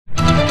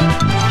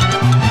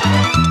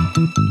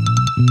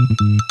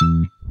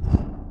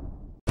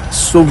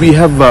So we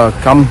have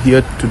come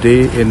here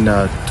today in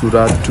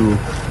Tura to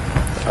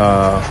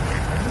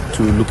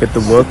look at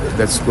the work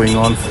that's going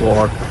on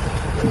for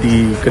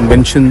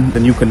the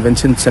new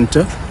convention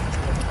center,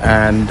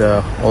 and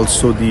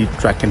also the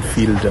track and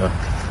field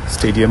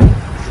stadium.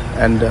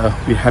 And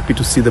we're happy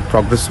to see the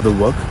progress of the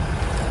work.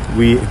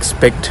 We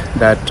expect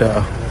that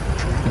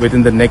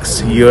within the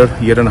next year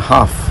and a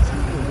half,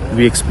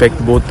 we expect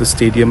both the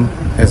stadium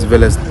as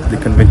well as the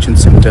convention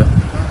center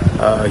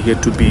here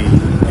to be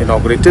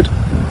inaugurated.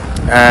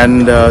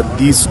 And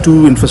these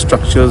two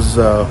infrastructures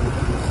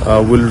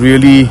will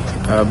really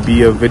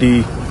be a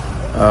very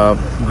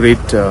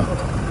great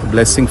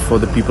blessing for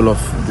the people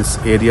of this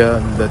area,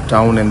 the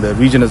town and the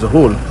region as a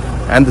whole,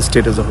 and the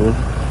state as a whole,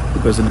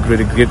 because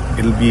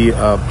it'll be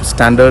a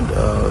standard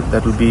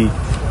that will be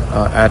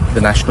at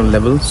the national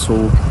level,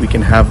 so we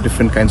can have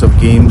different kinds of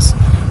games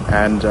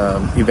and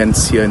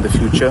events here in the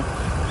future.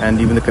 And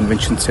even the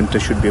convention center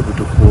should be able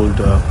to hold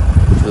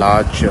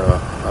large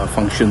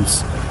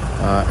functions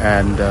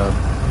and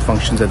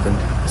functions at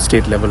the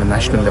state level and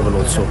national level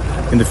also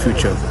in the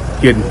future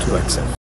here in Tura itself.